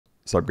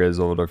What's up guys,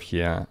 Olaf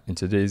here. In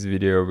today's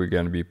video we're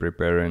gonna be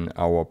preparing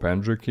our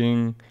Pandra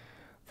King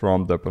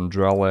from the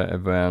Pandralia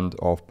event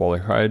of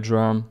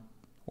Polyhedra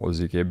or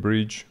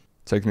zkBridge.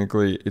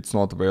 Technically it's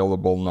not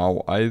available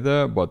now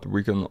either, but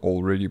we can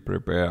already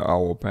prepare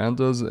our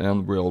pandas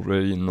and we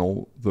already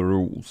know the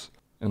rules.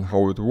 And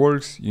how it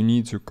works, you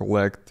need to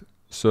collect a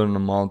certain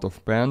amount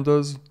of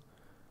pandas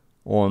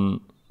on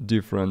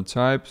different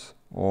types,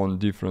 on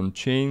different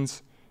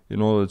chains,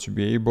 in order to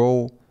be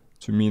able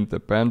to mint the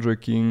Pandra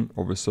King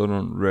of a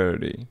certain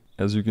rarity.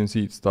 As you can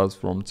see, it starts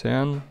from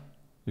 10.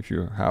 If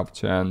you have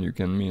 10, you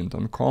can mint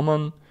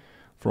uncommon.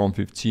 From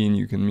 15,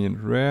 you can mint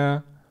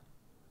rare.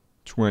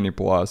 20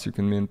 plus, you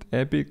can mint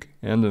epic.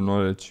 And in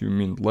order to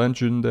mint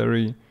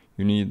legendary,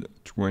 you need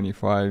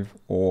 25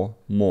 or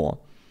more.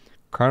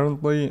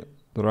 Currently,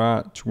 there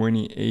are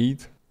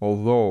 28,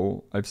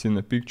 although I've seen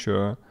a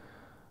picture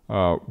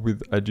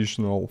with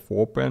additional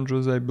 4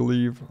 Pandras, I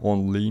believe,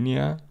 on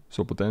linear.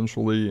 So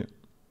potentially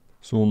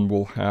soon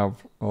we'll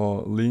have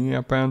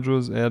linear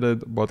Pandras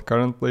added, but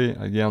currently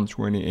again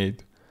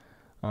 28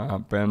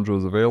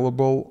 Pandras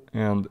available,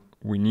 and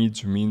we need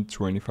to mint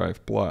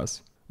 25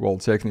 plus. Well,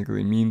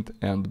 technically mint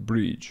and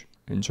bridge.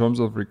 In terms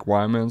of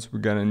requirements, we're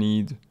gonna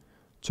need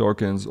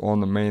tokens on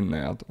the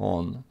mainnet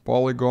on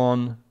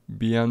Polygon,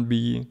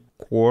 BNB,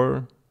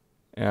 Core,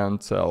 and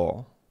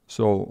Celo.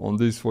 So on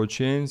these 4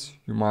 chains,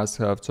 you must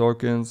have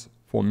tokens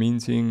for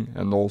minting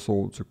and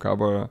also to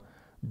cover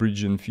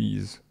bridging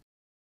fees.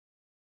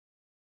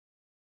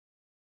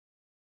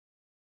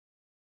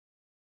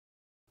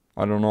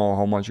 I don't know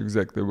how much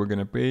exactly we're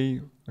gonna pay.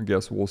 I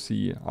guess we'll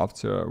see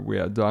after we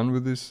are done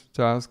with this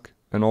task.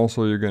 And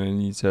also you're gonna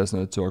need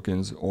testnet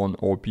tokens on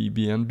OP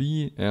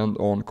BNB and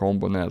on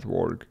Combo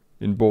network.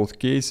 In both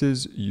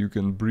cases, you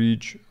can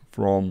bridge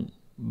from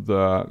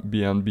the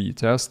BNB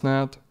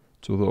testnet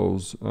to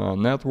those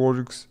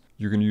networks.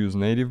 You can use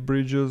native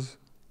bridges,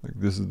 like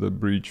this is the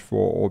bridge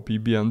for OP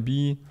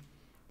BNB.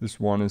 This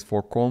one is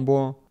for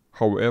Combo.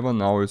 However,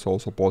 now it's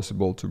also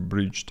possible to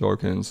bridge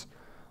tokens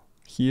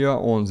here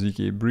on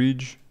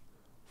zkBridge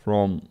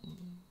from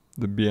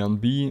the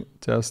BNB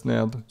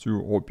testnet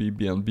to OP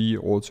BNB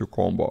or to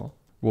Combo.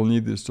 We'll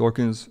need these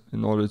tokens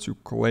in order to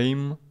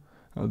claim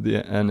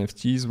the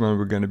NFTs when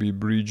we're going to be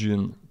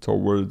bridging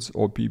towards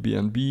OP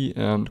BNB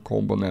and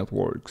Combo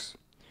networks.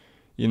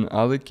 In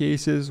other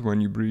cases,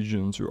 when you bridge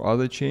into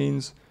other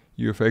chains,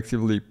 you're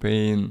effectively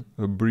paying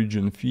a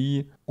bridging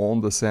fee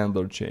on the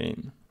sender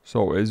chain.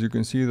 So as you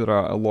can see, there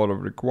are a lot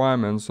of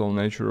requirements, so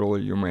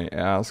naturally you may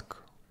ask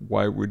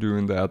why we're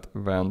doing that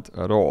event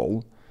at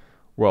all.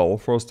 Well,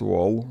 first of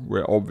all,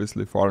 we're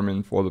obviously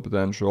farming for the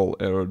potential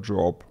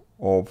airdrop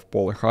of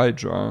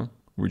Polyhedra,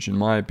 which in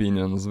my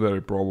opinion is very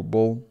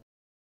probable.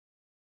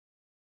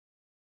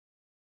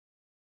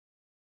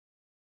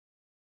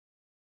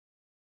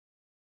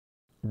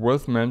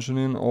 Worth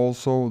mentioning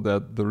also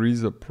that there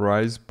is a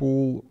prize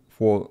pool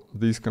for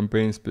this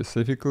campaign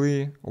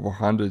specifically of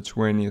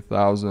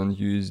 120,000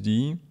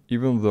 USD.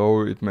 Even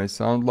though it may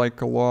sound like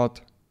a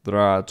lot, there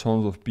are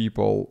tons of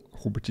people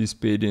who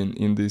participate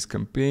in this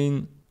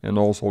campaign, and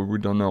also we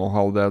don't know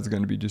how that's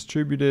going to be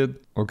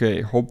distributed.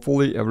 Okay,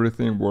 hopefully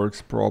everything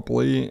works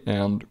properly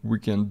and we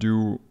can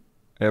do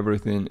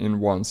everything in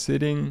one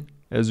sitting.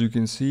 As you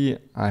can see,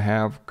 I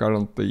have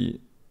currently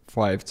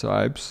 5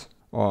 types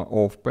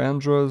of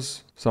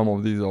Pandras. Some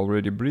of these are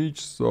already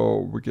breached,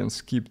 so we can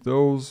skip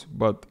those,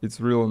 but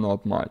it's really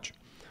not much.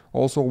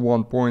 Also,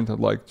 one point I'd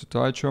like to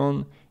touch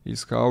on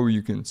is how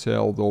you can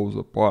tell those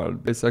apart.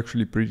 It's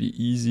actually pretty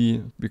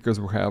easy because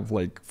we have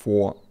like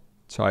 4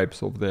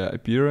 types of their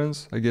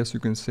appearance, I guess you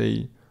can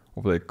say,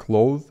 of their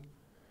clothes.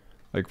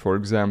 Like for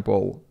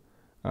example,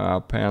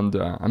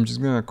 Panda, I'm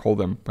just gonna call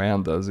them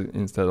Pandas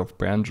instead of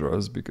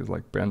Pandras because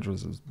like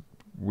Pandras is a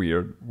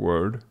weird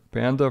word.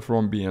 Panda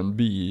from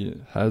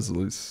BNB has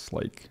this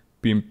like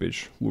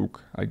pimpish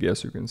look, I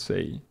guess you can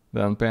say.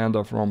 Then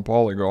Panda from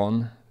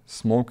Polygon,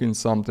 smoking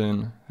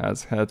something,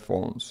 has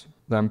headphones.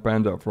 Then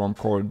Panda from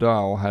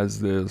CoreDAO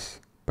has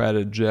this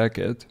padded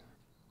jacket,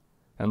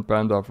 and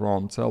Panda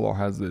from Celo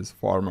has this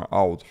farmer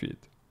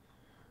outfit.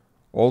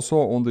 Also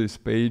on this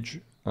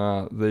page,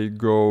 they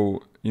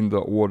go in the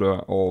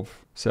order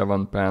of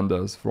 7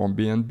 pandas from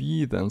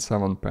BNB, then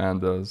 7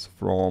 pandas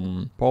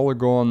from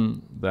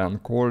Polygon, then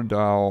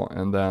CoreDAO,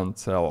 and then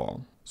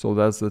Celo. So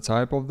that's the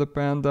type of the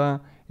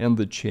panda, and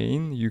the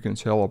chain you can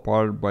tell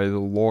apart by the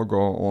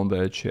logo on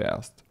their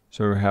chest.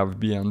 So you have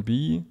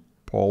BNB,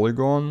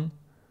 Polygon,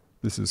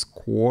 this is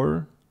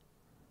Core,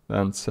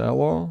 then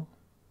Celo,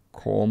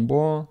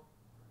 Combo,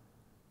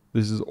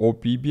 this is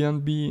OP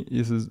BNB,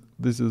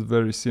 this is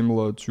very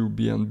similar to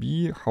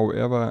BNB,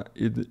 however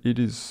it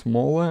is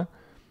smaller,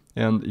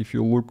 and if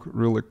you look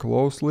really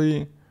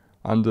closely,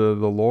 under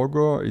the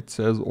logo it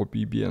says OP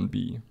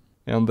BNB,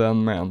 and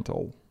then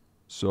Mantle.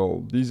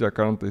 So these are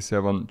currently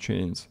 7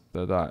 chains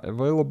that are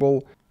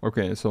available.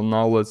 Okay, so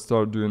now let's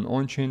start doing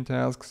on-chain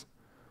tasks.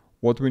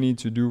 What we need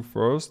to do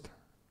first,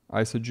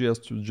 I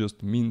suggest to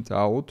just mint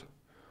out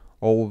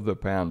all of the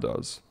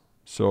pandas.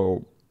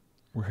 So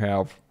we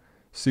have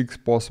 6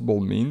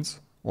 possible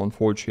mints on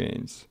 4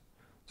 chains.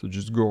 So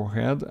just go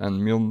ahead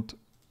and mint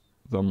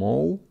them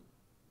all.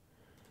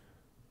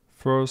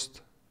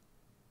 First,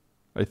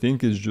 I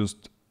think it's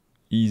just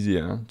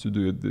easier to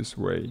do it this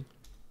way.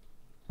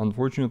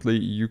 Unfortunately,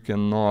 you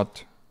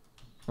cannot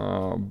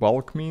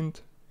bulk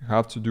mint. You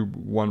have to do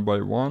one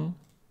by one.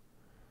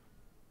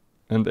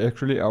 And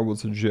actually, I would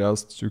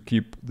suggest to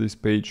keep this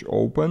page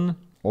open.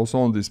 Also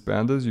on these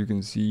pandas, you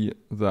can see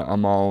the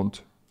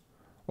amount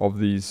of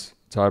this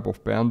type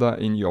of panda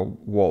in your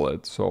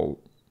wallet. So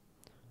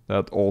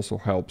that also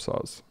helps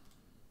us.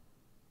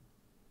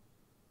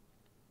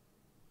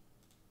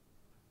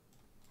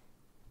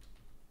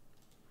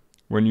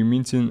 When you're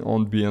minting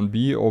on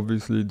BNB,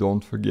 obviously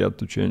don't forget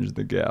to change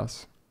the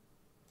gas.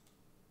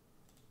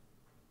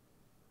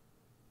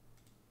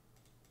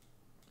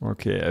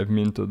 Okay, I've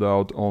minted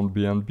out on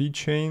BNB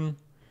chain.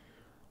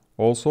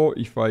 Also,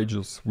 if I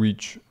just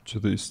switch to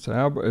this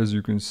tab, as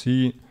you can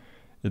see,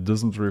 it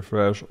doesn't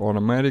refresh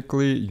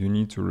automatically. You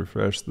need to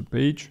refresh the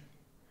page.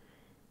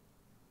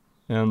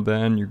 And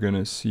then you're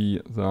gonna see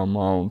the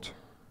amount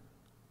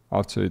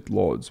after it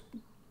loads.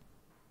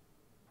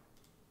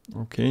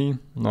 Okay,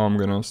 now I'm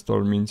gonna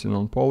start minting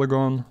on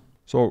Polygon.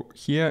 So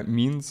here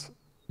mints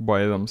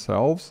by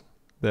themselves,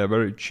 they're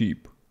very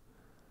cheap.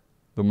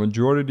 The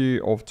majority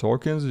of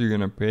tokens you're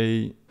gonna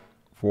pay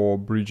for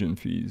bridging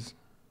fees.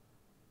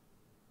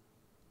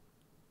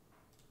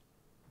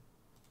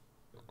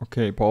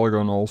 Okay,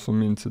 Polygon also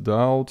minted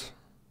out.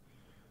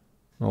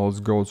 Now let's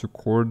go to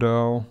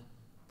CoreDAO.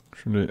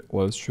 Actually,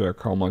 let's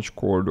check how much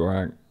core do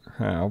I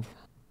have.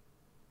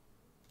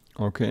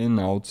 Okay,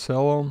 now it's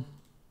Celo.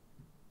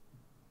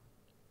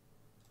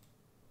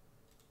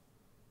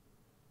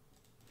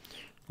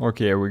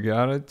 Okay, we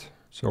got it.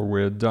 So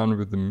we're done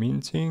with the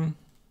minting.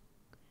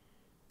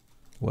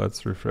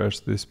 Let's refresh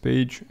this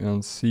page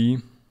and see.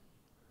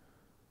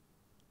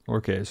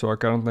 Okay, so I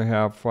currently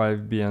have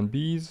 5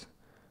 BNBs,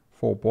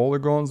 4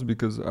 polygons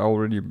because I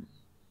already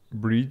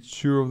bridged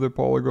 2 of the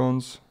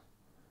polygons.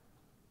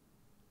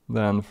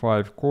 Then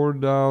 5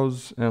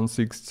 CoreDAOs and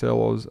 6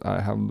 Celos.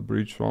 I haven't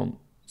bridged from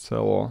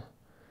Celo.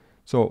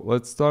 So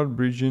let's start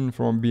bridging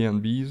from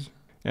BNBs.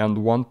 And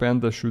 1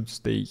 panda should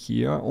stay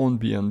here on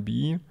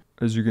BNB.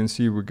 As you can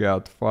see, we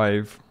got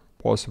 5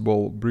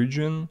 possible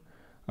bridging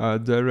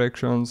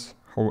directions.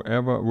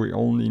 However, we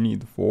only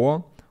need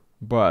 4.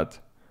 But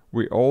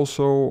we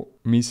also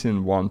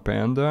missing 1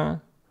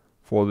 panda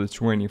for the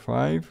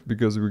 25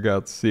 because we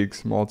got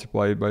 6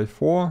 multiplied by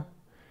 4.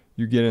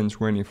 You get in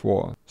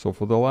 24. So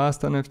for the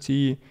last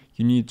NFT,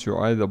 you need to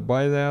either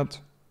buy that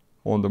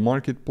on the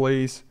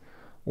marketplace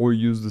or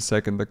use the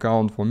second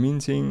account for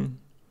minting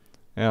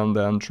and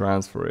then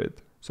transfer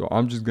it. So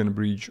I'm just gonna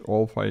bridge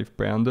all 5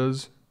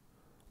 pandas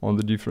on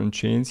the different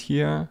chains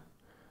here.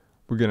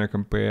 We're gonna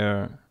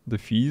compare the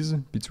fees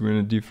between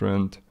the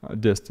different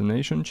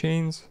destination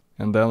chains,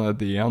 and then at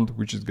the end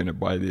we're just gonna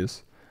buy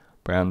this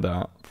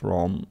panda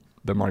from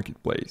the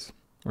marketplace.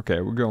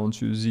 Okay, we're going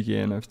to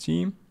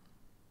zkNFT.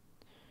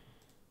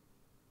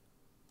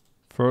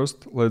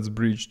 First, let's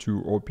bridge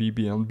to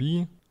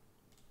OP-BNB.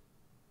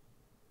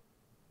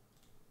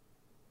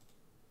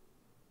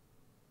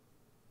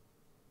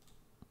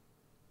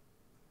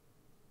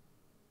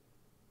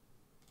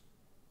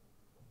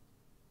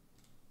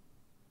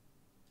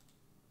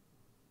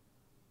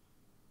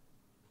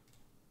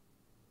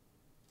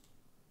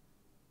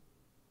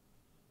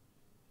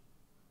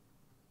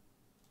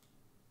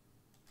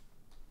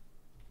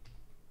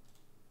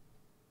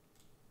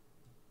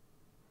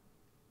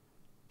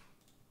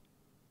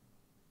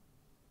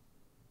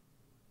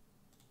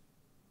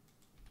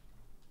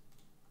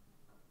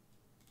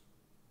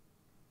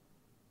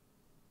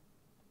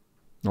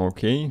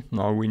 Okay,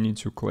 now we need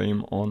to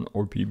claim on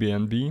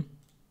OP-BNB.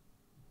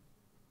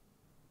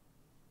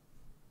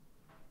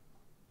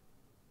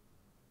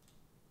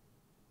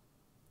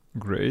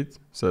 Great,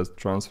 says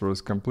transfer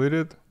is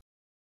completed.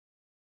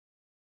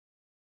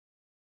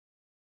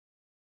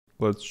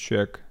 Let's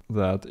check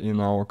that in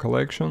our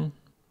collection.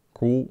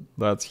 Cool,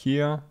 that's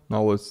here.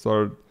 Now let's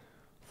start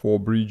 4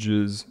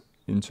 bridges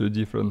into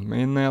different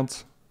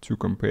mainnets to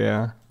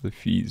compare the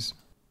fees.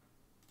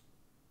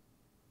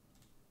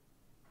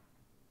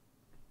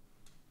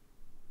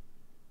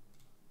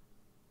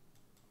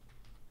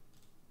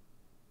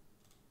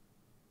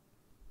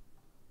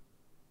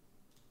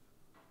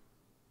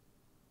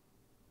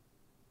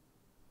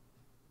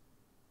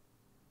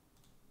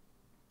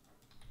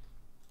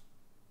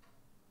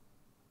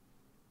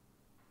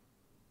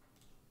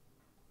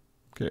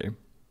 Okay,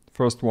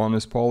 first one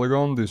is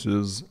Polygon. This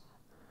is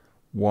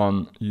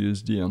 1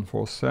 USD and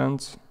 4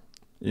 cents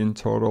in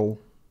total.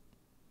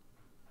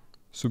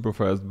 Super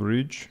fast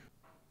bridge.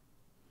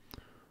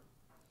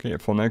 Okay,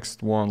 for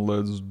next one,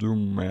 let's do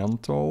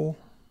Mantle.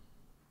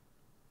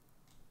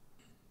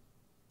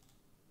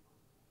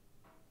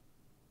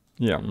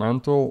 Yeah,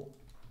 Mantle.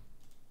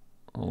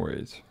 Oh,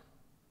 wait.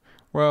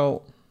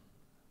 Well,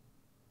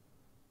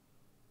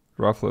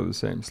 roughly the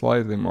same,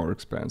 slightly more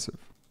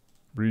expensive.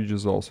 Bridge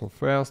is also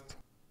fast.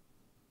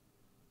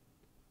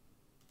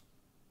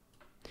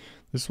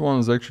 This one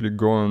is actually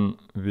going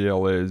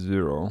VLA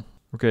 0.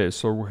 Okay,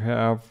 so we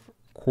have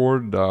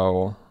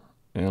CoreDAO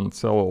and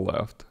Celo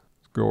left.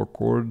 Let's go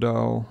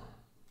CoreDAO.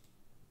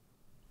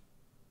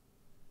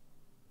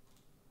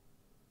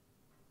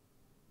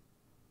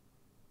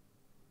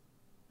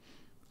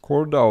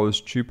 CoreDAO is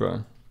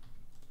cheaper,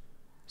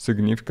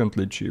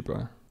 significantly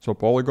cheaper. So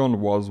Polygon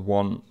was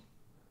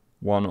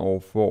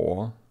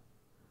 104,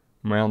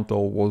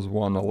 Mantle was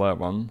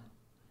 111,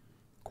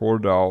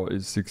 CoreDAO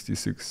is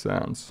 66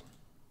 cents.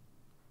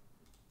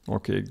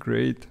 Okay,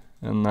 great.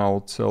 And now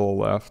Celo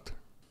left.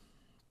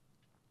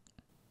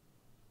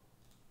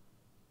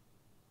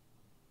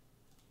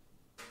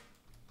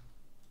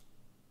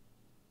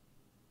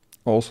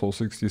 Also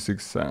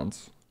 66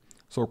 cents.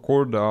 So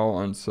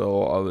CoreDAO and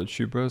Celo are the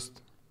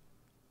cheapest.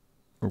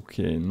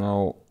 Okay,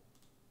 now,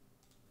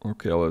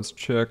 okay, let's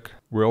check.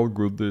 Well,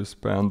 good, this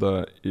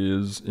Panda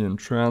is in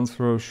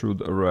transfer,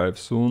 should arrive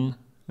soon.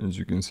 As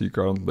you can see,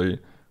 currently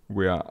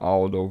we are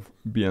out of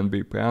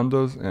BNB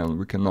Pandas and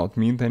we cannot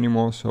mint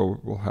anymore, so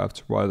we'll have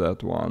to buy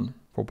that one.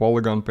 For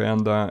Polygon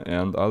Panda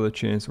and other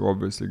chains, we're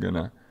obviously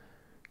gonna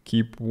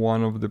keep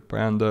one of the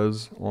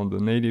Pandas on the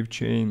native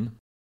chain.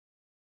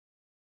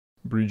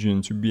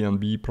 Bridging to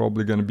BNB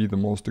probably gonna be the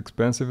most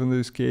expensive in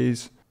this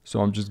case, so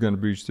I'm just gonna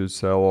bridge to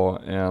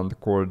Celo and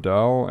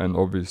CoreDAO and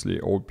obviously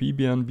OP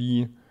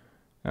BNB,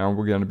 and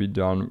we're gonna be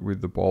done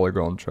with the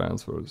Polygon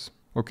transfers.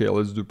 Okay,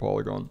 let's do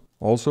Polygon.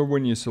 Also,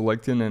 when you're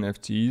selecting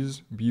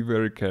NFTs, be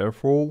very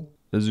careful.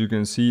 As you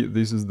can see,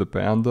 this is the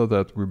Panda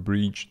that we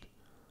bridged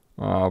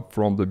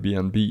from the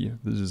BNB.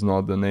 This is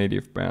not the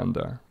native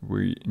Panda.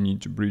 We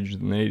need to bridge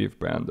the native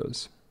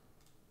Pandas.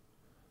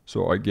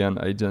 So again,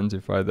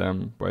 identify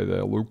them by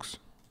their looks.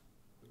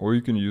 Or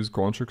you can use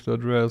contract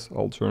address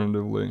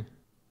alternatively.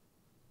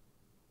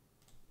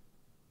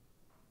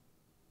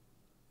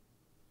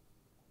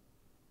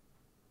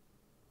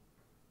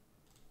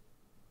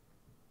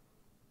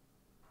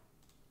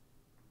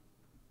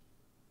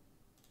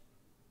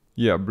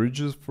 Yeah,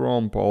 bridges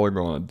from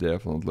Polygon are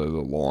definitely the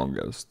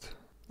longest.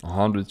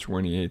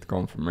 128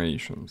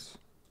 confirmations.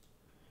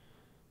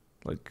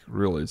 Like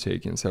really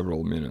taking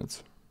several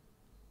minutes.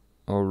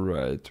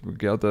 Alright, we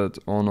got that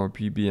on our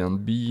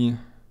BNB.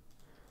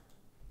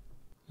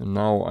 And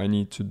now I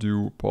need to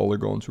do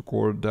Polygon to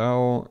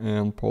CoreDAO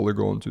and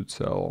Polygon to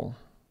Celo.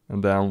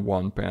 And then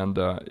one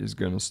Panda is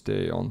gonna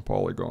stay on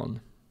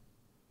Polygon.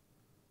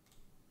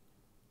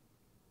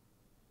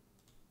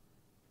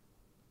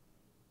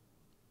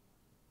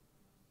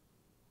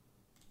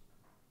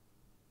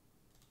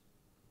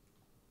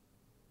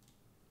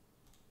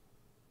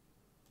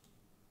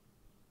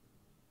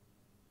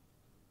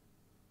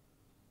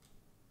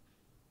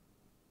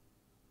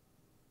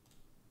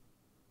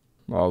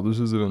 Wow, this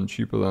is even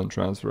cheaper than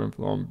transferring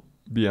from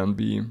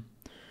BNB.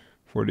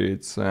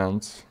 48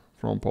 cents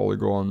from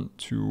Polygon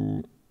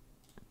to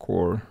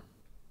Core.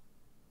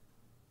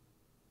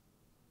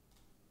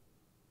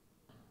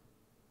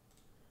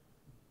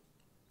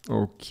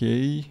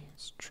 Okay,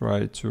 let's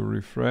try to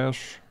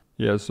refresh.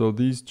 Yeah, so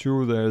these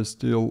two, they're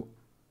still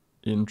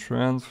in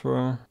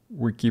transfer.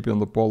 We keep in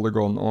the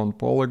Polygon on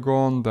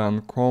Polygon,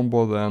 then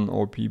Combo, then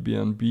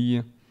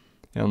OPBNB,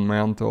 and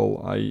Mantle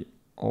I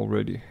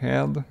already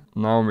had.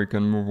 Now we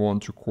can move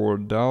on to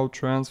CoreDAO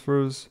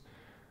transfers.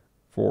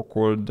 For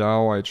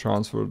CoreDAO I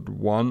transferred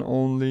one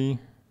only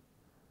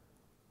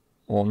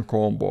on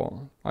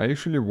Combo. I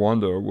actually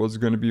wonder what's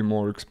gonna be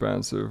more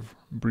expensive,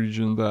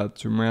 bridging that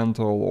to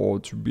Mantle or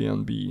to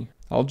BNB.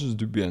 I'll just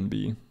do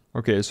BNB.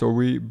 Okay, so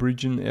we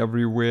bridging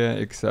everywhere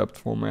except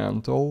for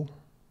Mantle.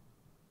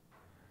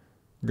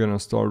 Gonna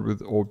start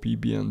with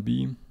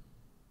OPBNB.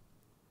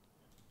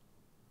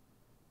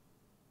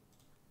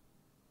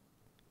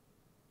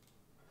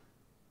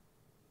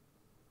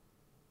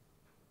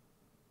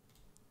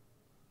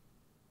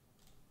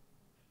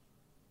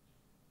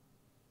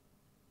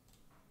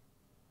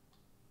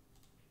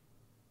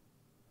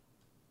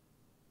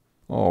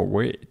 Oh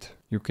wait,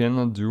 you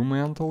cannot do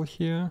Mantle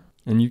here?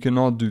 And you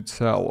cannot do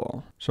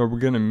Celo. So we're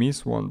gonna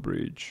miss one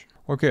bridge.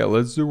 Okay,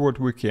 let's do what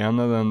we can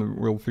and then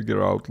we'll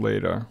figure out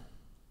later.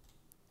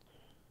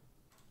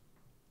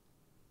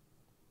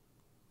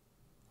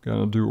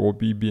 Gonna do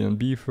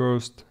OPBNB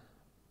first.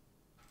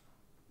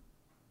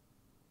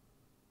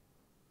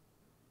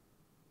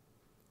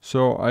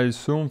 So I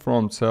assume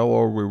from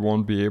Celo we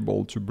won't be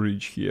able to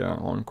bridge here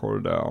on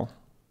CoreDAO.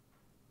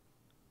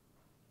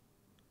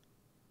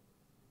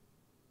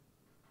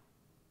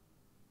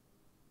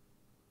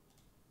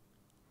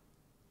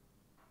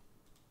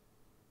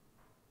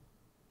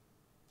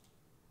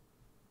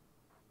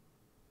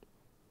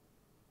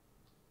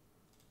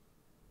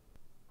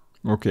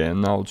 Okay,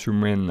 and now two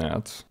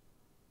mainnets.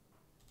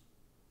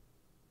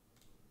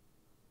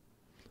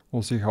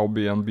 We'll see how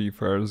BNB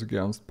fares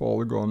against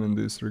Polygon in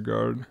this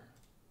regard.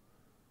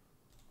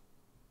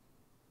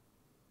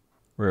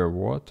 Wait,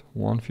 what?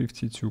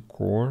 152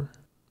 core?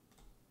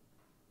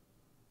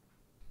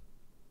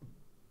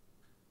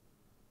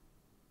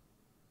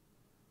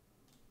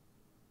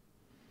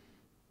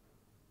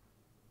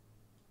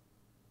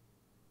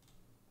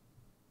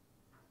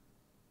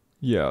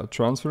 Yeah,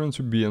 transferring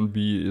to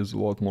BNB is a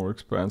lot more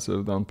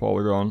expensive than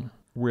Polygon.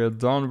 We are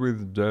done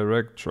with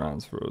direct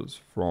transfers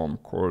from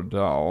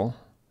CoreDAO,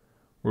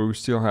 where we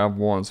still have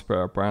one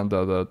spare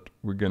Panda that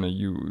we're gonna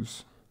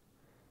use.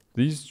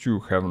 These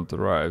two haven't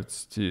arrived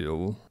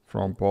still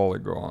from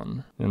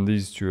Polygon, and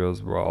these two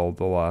as well,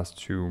 the last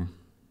two.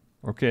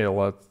 Okay,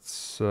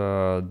 let's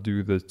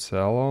do the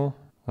Celo.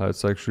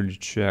 Let's actually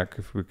check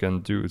if we can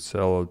do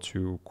Celo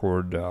to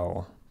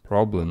CoreDAO.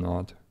 Probably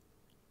not.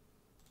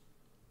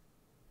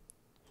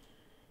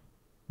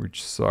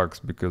 Which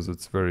sucks because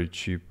it's very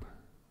cheap.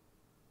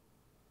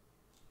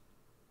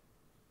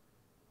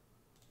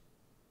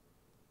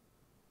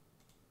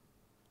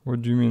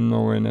 What do you mean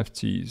no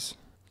NFTs?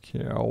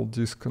 Okay, I'll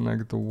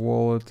disconnect the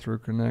wallet,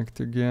 reconnect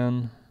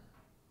again.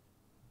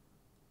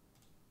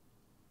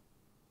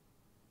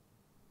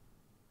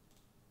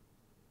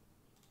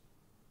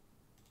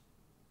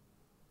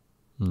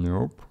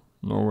 Nope,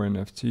 no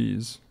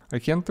NFTs. I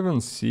can't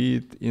even see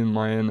it in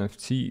my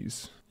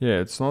NFTs. Yeah,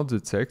 it's not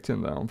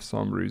detecting them for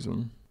some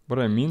reason. But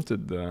I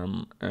minted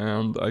them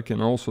and I can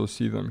also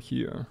see them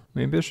here.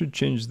 Maybe I should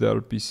change the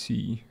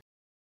RPC.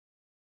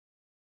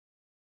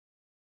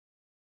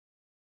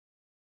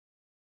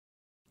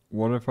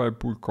 What if I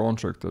put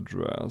contract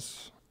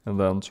address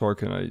and then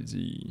token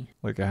ID?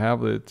 Like I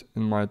have it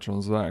in my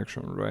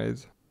transaction,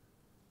 right?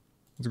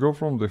 Let's go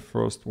from the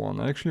first one.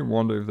 I actually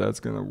wonder if that's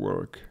gonna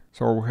work.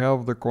 So we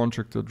have the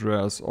contract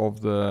address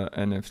of the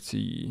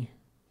NFT.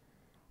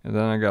 And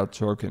then I got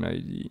token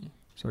ID.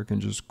 So I can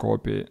just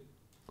copy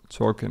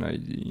token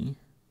ID.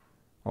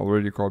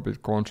 Already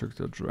copied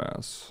contract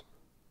address.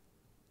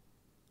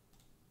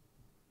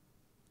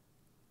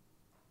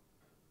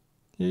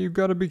 Yeah, you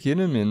gotta be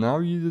kidding me. Now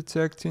you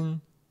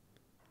detecting?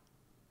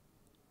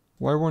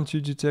 Why weren't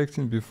you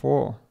detecting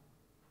before?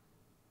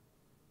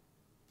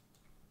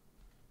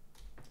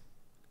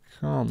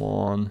 Come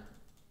on.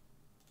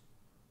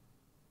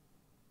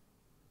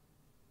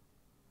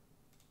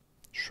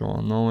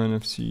 Sure, no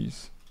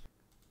NFTs.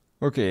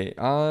 Okay,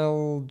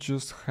 I'll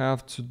just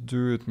have to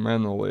do it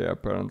manually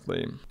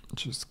apparently.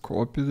 Just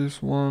copy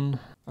this one.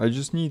 I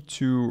just need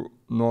to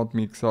not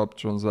mix up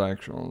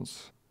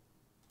transactions.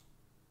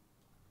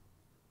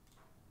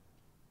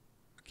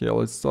 Okay,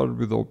 let's start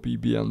with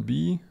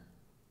BNB.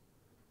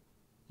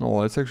 No,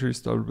 let's actually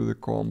start with the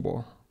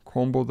combo.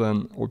 Combo,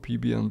 then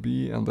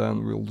BNB, and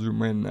then we'll do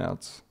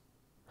mainnets.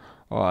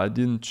 Oh, I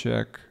didn't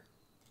check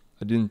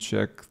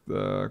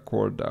the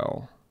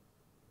CoreDAO.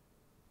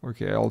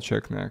 Okay, I'll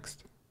check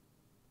next.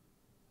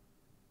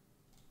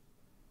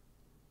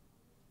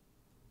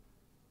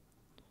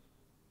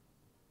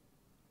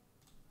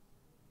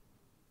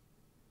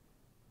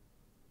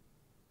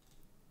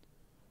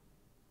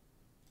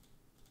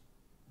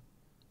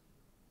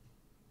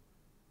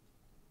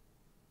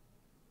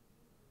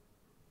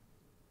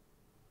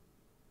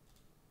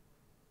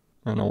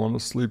 And I want to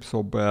sleep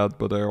so bad,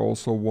 but I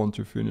also want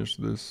to finish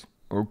this.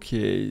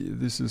 Okay,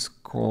 this is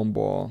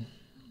combo.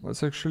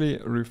 Let's actually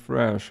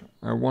refresh.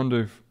 I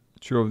wonder if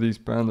two of these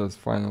pandas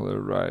finally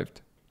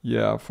arrived.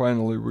 Yeah,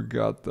 finally we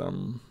got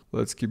them.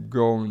 Let's keep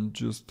going,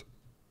 just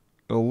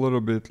a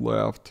little bit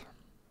left.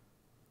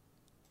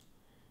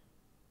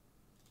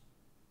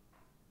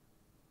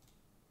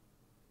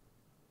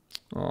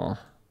 Oh,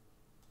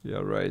 yeah,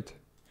 right.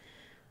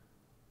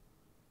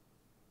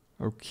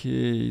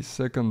 Okay,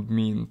 second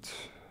mint.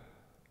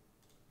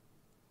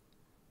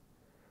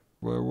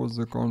 Where was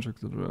the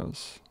contract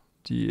address?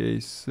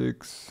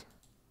 DA6.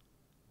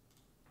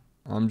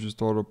 I'm just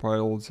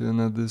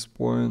autopiloting at this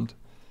point.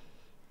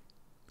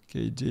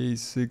 Okay,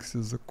 DA6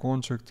 is the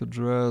contract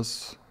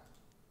address.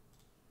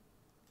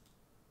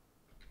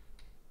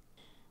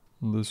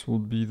 This will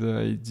be the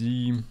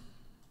ID.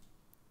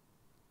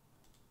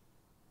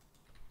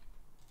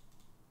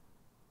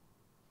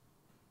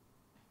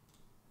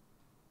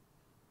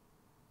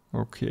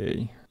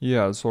 Okay,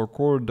 yeah, so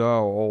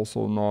CoreDAO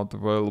also not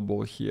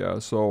available here,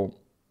 so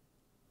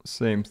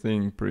same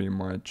thing pretty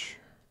much.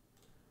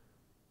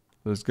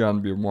 There's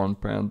gonna be one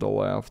Panda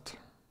left,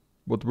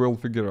 but we'll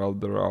figure out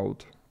the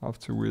route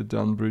after we're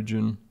done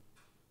bridging.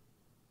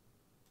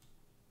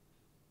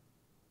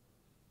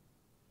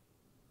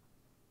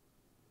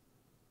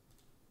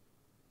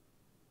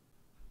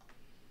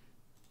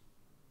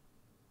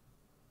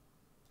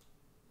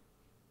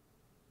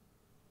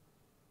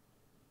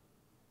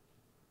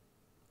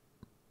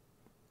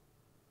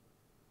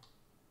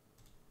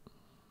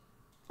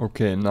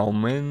 Okay, now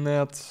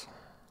mainnet.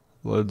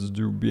 Let's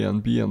do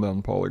BNB and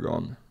then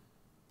Polygon.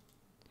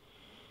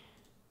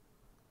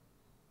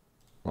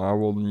 I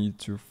will need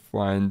to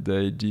find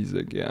the IDs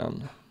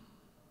again.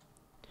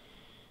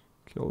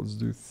 Okay, let's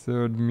do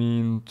third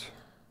mint.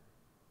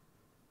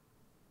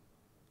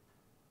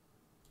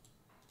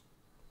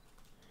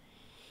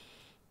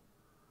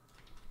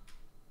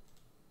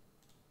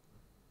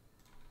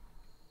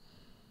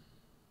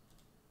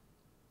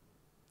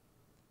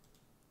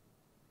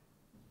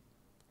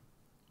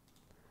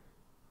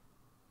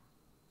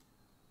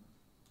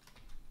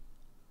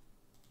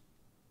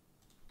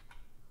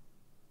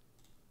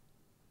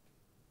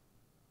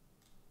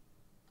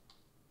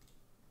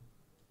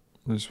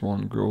 This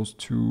one goes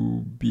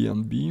to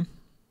BNB.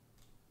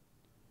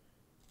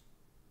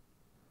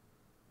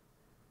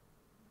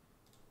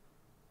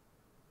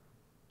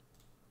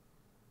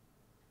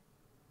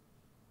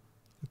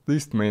 At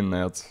least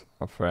mainnets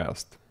are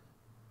fast.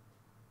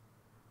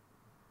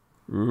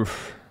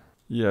 Oof.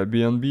 Yeah,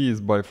 BNB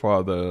is by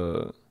far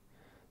the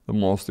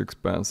most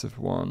expensive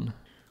one.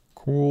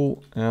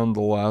 Cool, and the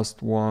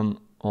last one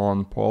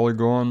on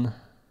Polygon.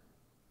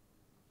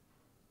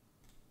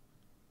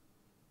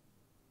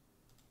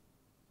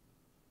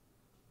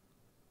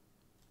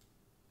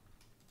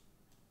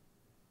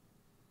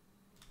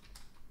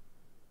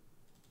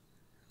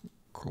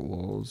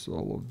 Close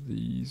all of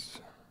these.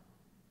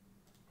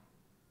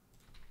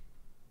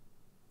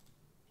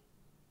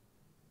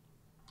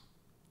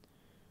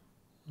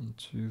 One,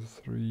 two,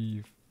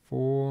 three,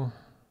 four.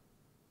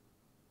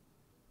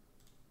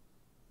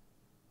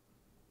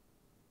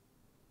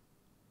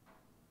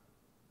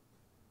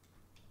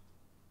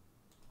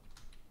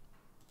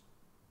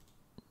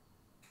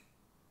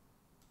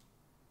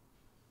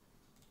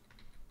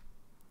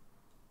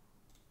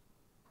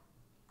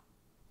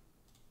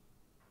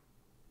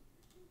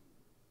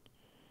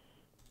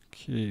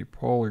 Okay,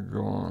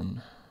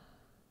 Polygon.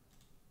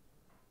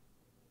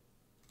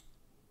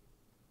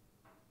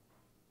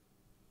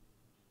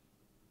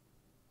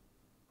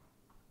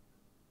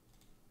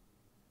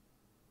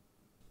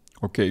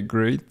 Okay,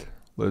 great.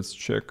 Let's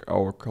check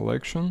our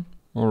collection.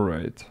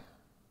 Alright.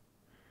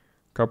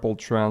 Couple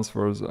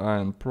transfers are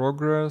in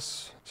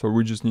progress. So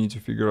we just need to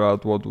figure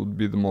out what would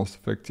be the most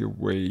effective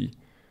way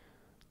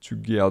to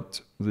get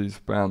this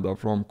Panda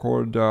from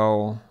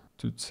CoreDAO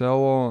to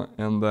Celo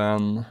and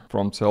then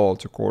from Celo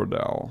to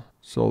CoreDAO.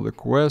 So the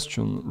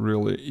question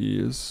really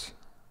is,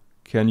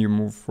 can you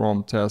move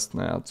from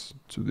testnets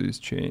to these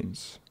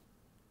chains?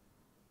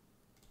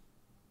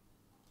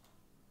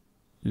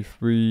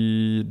 If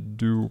we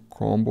do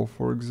combo,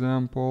 for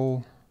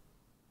example,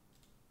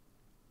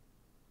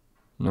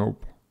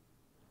 nope.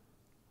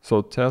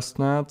 So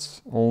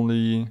testnets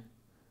only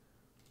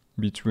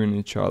between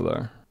each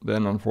other.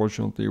 Then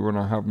unfortunately we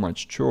don't have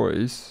much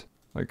choice.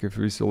 Like if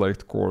we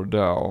select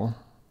CoreDAO,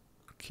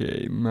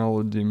 okay,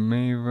 Melody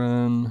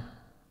Maven.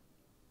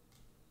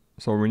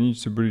 So we need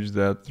to bridge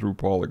that through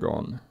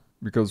Polygon.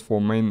 Because for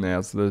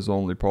mainnets there's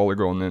only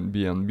Polygon and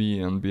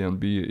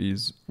BNB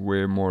is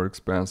way more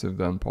expensive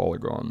than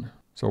Polygon.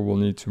 So we'll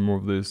need to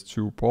move this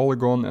to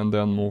Polygon and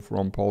then move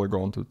from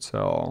Polygon to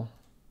Celo.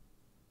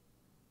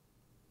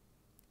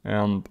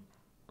 And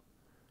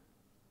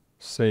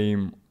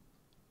same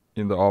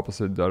in the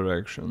opposite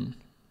direction.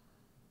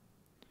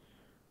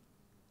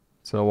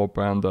 Celo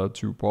Panda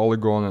to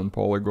Polygon and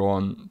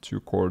Polygon to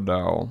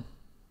CoreDAO.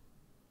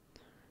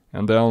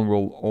 And then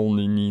we'll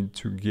only need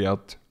to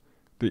get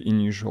the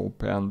initial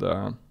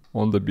Panda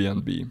on the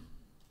BNB.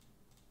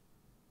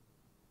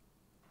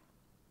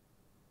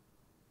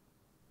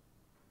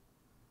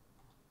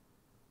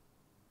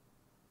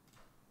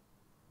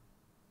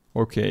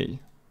 Okay,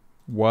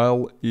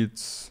 while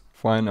it's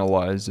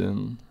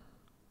finalizing,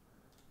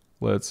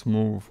 let's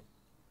move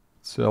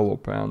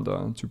Celo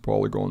Panda to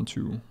Polygon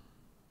 2.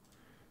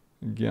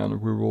 Again,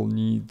 we will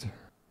need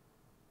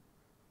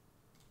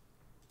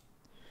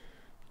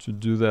to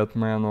do that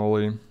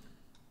manually.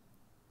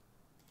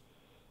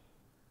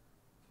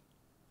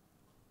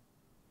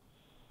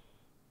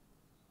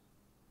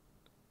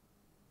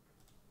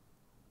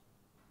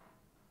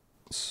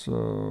 So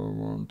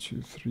 1,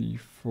 2, 3,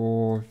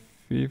 4,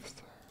 5th.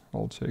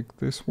 I'll take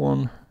this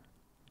one.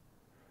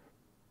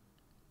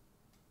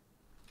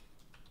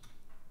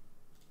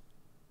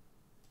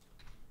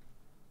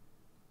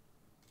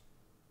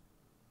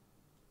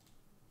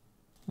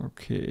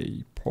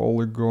 Okay,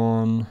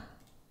 Polygon,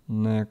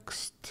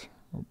 next,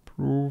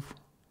 approve.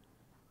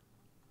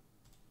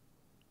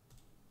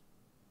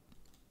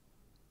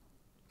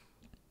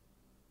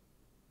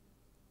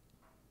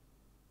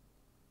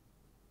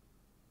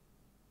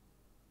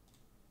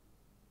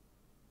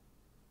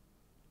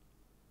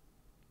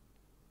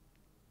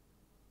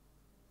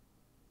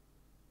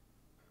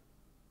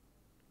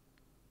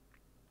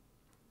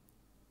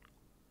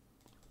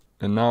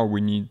 And now we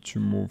need to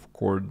move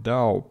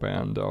CoreDAO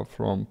Panda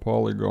from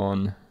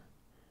Polygon.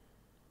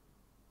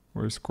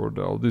 Where is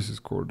CoreDAO? This is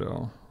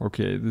CoreDAO.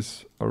 Okay,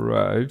 this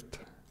arrived.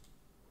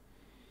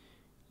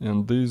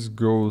 And this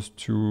goes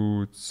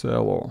to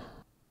Celo.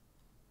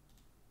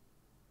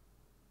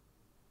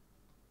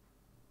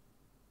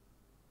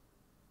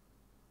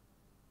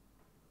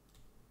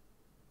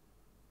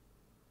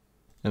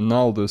 And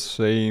now the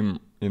same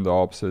in the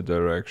opposite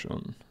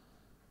direction.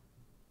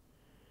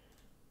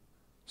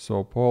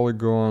 So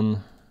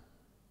Polygon,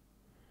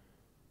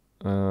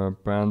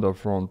 Panda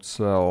from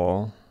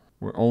Celo.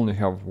 We only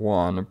have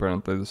one,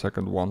 apparently the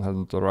second one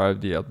hasn't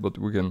arrived yet, but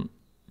we can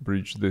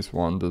bridge this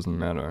one, doesn't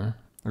matter.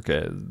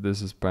 Okay,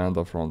 this is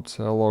Panda from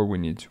Celo, we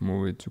need to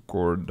move it to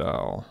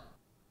CoreDAO.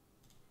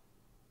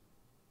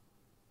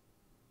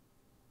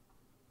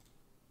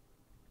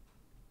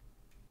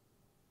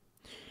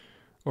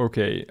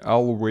 Okay,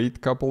 I'll wait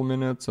couple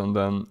minutes and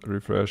then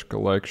refresh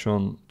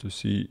collection to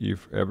see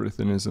if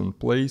everything is in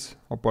place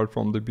apart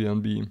from the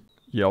BNB.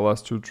 Yeah,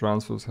 last 2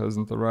 transfers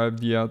hasn't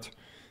arrived yet.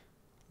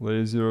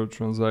 Layer 0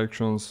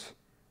 transactions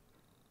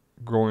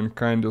going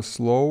kinda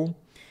slow,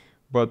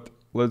 but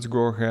let's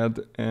go ahead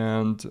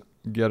and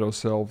get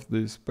ourselves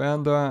this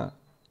Panda.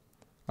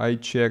 I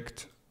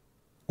checked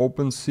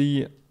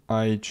OpenSea,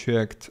 I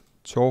checked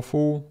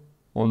Tofu.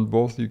 On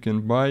both you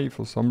can buy.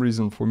 For some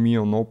reason for me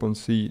on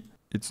OpenSea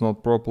it's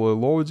not properly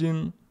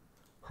loading.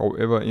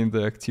 However, in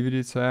the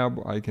activity tab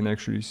I can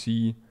actually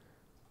see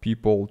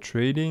people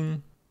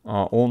trading.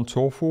 On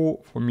Tofu,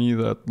 for me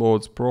that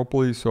loads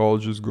properly, so I'll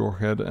just go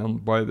ahead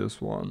and buy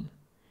this one.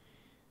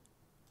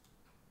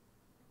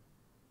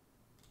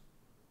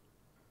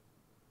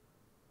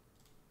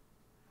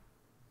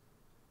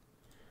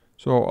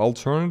 So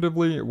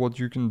alternatively, what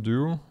you can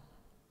do,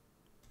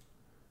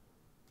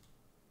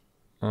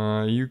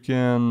 you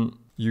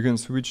can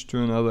switch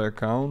to another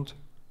account,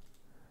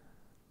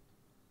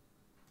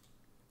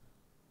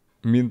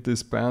 mint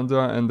this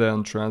Panda, and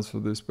then transfer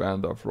this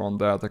Panda from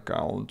that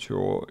account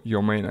to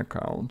your main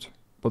account.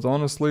 But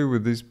honestly,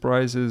 with these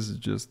prices, it's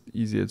just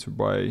easier to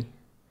buy,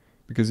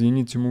 because you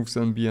need to move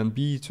some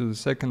BNB to the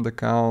second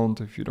account.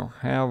 If you don't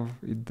have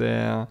it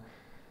there,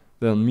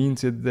 then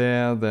mint it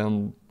there,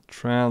 then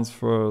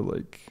transfer.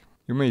 Like,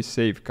 you may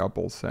save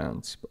couple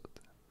cents, but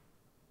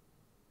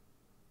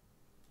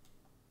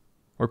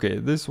okay,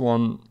 this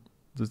one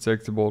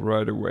detectable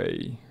right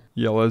away.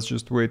 Yeah, let's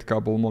just wait a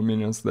couple more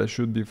minutes, that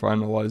should be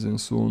finalizing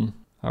soon.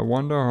 I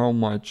wonder how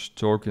much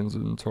tokens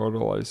in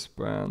total I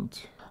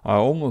spent. I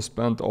almost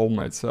spent all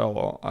my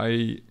Celo.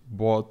 I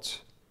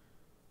bought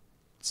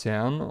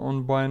 10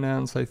 on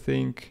Binance, I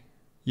think.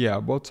 Yeah, I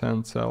bought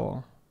 10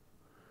 Celo.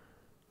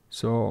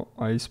 So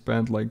I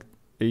spent like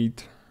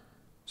 8.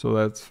 So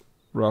that's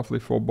roughly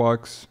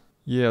 $4.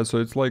 Yeah, so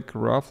it's like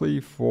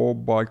roughly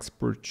 $4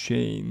 per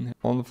chain.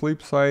 On the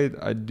flip side,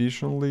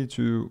 additionally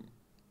to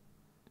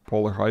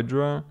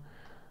Polyhedra,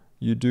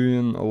 you're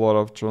doing a lot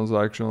of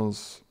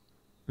transactions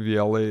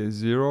via layer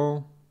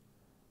 0.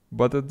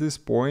 But at this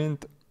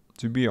point,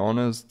 to be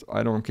honest,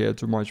 I don't care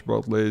too much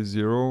about layer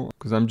 0,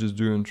 because I'm just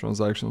doing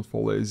transactions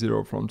for layer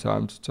 0 from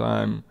time to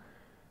time.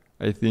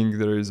 I think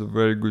there is a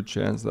very good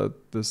chance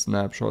that the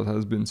snapshot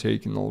has been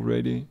taken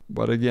already.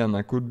 But again,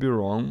 I could be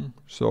wrong.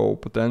 So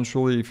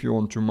potentially if you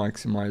want to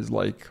maximize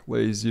like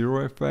layer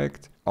 0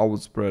 effect, I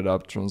would spread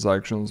up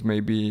transactions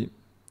maybe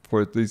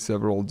for at least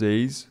several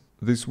days.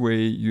 This way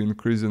you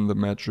increase in the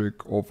metric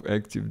of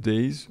active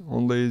days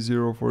on layer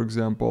 0, for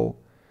example.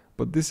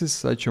 But this is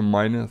such a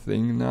minor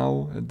thing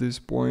now at this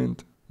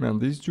point. Man,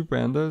 these 2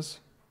 pandas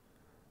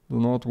do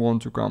not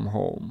want to come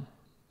home.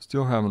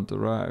 Still haven't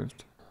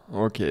arrived.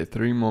 Okay,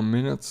 3 more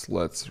minutes,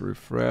 let's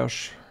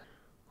refresh.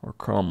 Oh,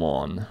 come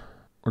on.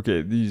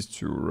 Okay, these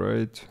 2,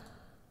 right?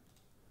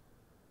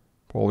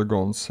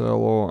 Polygon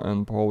Celo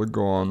and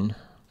Polygon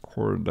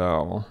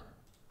CoreDAO.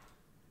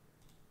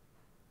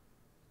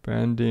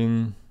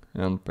 Pending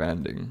and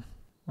pending.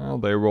 Well,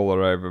 they will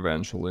arrive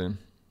eventually. I'm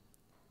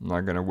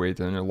not gonna wait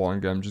any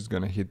longer, I'm just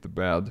gonna hit the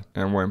bed.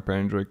 And when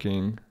Pandra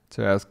King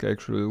task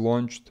actually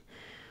launched,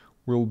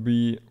 we'll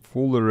be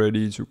fully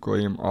ready to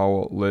claim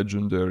our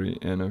legendary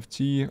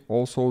NFT.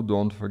 Also,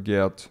 don't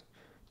forget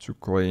to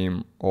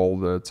claim all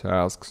the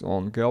tasks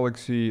on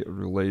Galaxy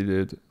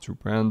related to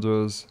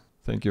Pandas.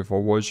 Thank you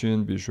for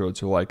watching, be sure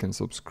to like and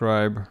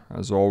subscribe.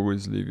 As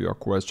always, leave your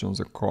questions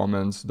and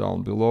comments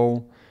down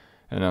below,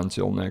 and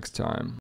until next time.